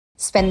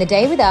Spend the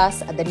day with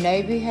us at the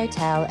Nobu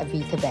Hotel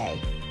Ibiza Bay.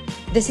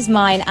 This is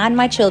mine and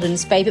my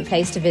children's favourite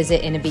place to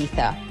visit in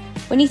Ibiza.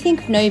 When you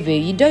think of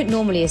Nobu, you don't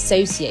normally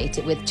associate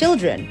it with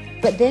children,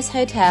 but this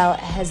hotel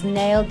has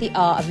nailed the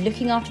art of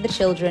looking after the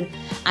children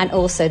and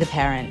also the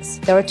parents.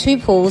 There are 2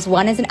 pools,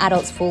 one is an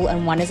adult's pool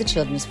and one is a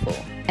children's pool.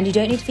 And you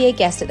don't need to be a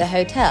guest at the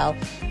hotel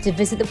to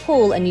visit the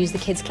pool and use the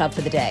kids club for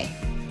the day.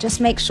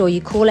 Just make sure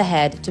you call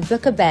ahead to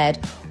book a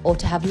bed or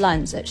to have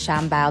lunch at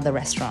Shambao, the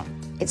restaurant.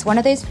 It's one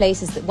of those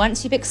places that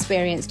once you've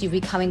experienced, you'll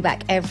be coming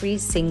back every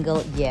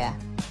single year.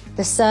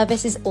 The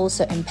service is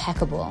also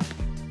impeccable.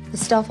 The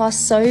staff are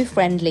so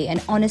friendly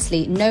and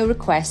honestly, no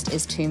request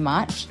is too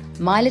much.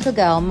 My little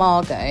girl,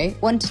 Margot,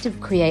 wanted to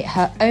create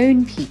her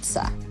own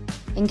pizza.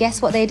 And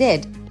guess what they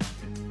did?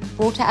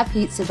 Brought out a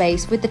pizza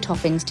base with the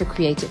toppings to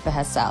create it for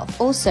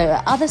herself. Also,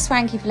 at other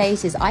swanky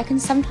places, I can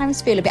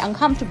sometimes feel a bit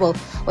uncomfortable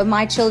when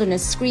my children are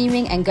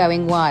screaming and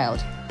going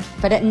wild.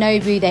 But at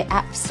Nobu, they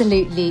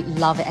absolutely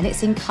love it and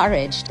it's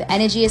encouraged. The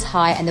energy is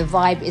high and the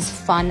vibe is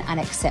fun and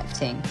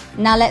accepting.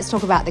 Now let's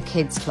talk about the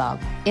kids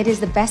club. It is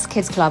the best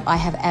kids club I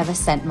have ever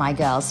sent my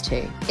girls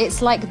to.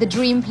 It's like the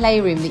dream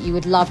playroom that you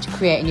would love to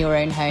create in your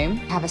own home.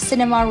 You have a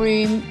cinema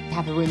room, you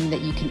have a room that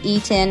you can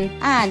eat in,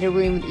 and a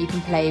room that you can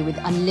play with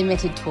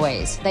unlimited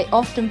toys. They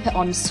often put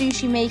on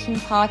sushi making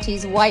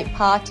parties, white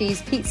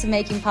parties, pizza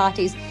making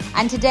parties,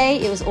 and today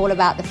it was all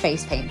about the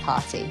face paint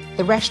party.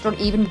 The restaurant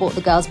even brought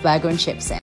the girls burger and chips in.